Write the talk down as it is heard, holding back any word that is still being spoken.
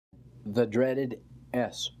The dreaded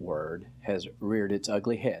S word has reared its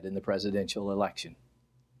ugly head in the presidential election.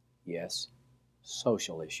 Yes,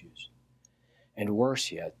 social issues. And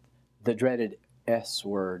worse yet, the dreaded S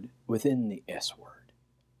word within the S word,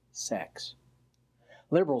 sex.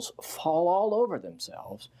 Liberals fall all over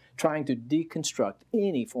themselves trying to deconstruct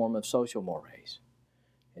any form of social mores,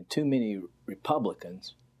 and too many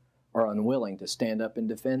Republicans are unwilling to stand up and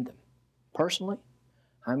defend them. Personally,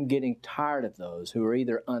 I'm getting tired of those who are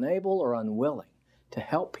either unable or unwilling to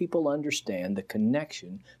help people understand the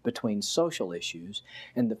connection between social issues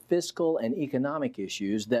and the fiscal and economic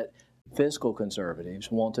issues that fiscal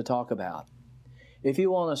conservatives want to talk about. If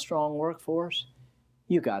you want a strong workforce,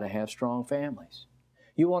 you got to have strong families.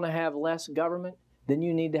 You want to have less government, then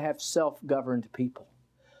you need to have self-governed people.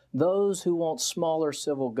 Those who want smaller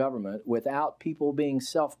civil government without people being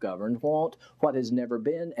self-governed want what has never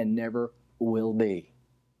been and never will be.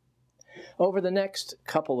 Over the next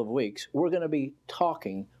couple of weeks, we're going to be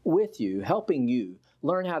talking with you, helping you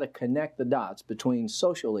learn how to connect the dots between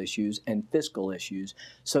social issues and fiscal issues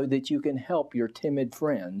so that you can help your timid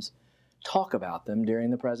friends talk about them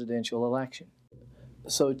during the presidential election.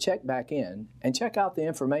 So check back in and check out the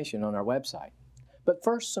information on our website. But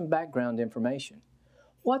first, some background information.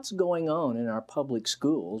 What's going on in our public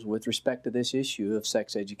schools with respect to this issue of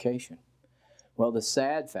sex education? Well, the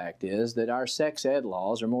sad fact is that our sex ed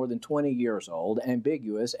laws are more than 20 years old,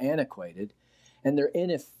 ambiguous, antiquated, and they're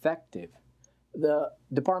ineffective. The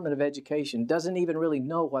Department of Education doesn't even really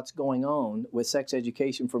know what's going on with sex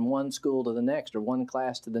education from one school to the next or one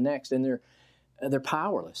class to the next, and they're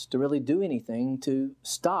powerless to really do anything to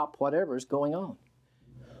stop whatever's going on.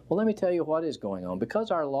 Well, let me tell you what is going on.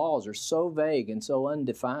 Because our laws are so vague and so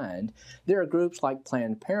undefined, there are groups like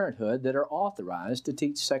Planned Parenthood that are authorized to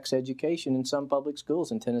teach sex education in some public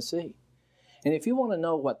schools in Tennessee. And if you want to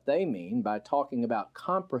know what they mean by talking about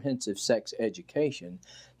comprehensive sex education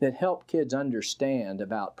that help kids understand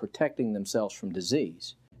about protecting themselves from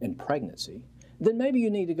disease and pregnancy, then maybe you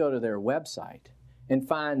need to go to their website and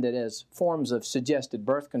find that as forms of suggested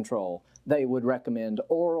birth control, they would recommend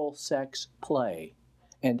oral sex play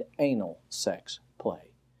and anal sex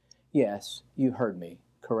play. Yes, you heard me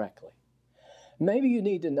correctly. Maybe you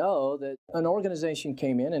need to know that an organization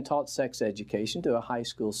came in and taught sex education to a high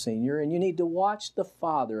school senior, and you need to watch the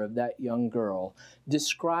father of that young girl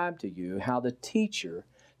describe to you how the teacher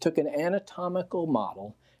took an anatomical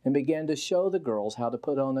model and began to show the girls how to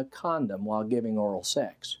put on a condom while giving oral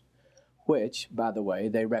sex, which, by the way,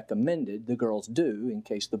 they recommended the girls do in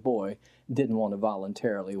case the boy didn't want to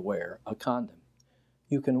voluntarily wear a condom.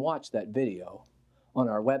 You can watch that video on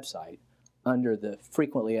our website under the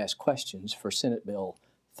frequently asked questions for Senate Bill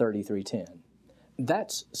 3310.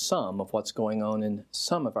 That's some of what's going on in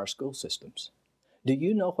some of our school systems. Do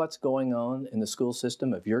you know what's going on in the school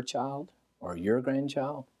system of your child or your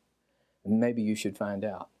grandchild? Maybe you should find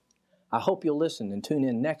out. I hope you'll listen and tune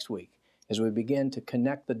in next week as we begin to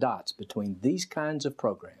connect the dots between these kinds of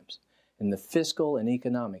programs and the fiscal and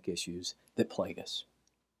economic issues that plague us.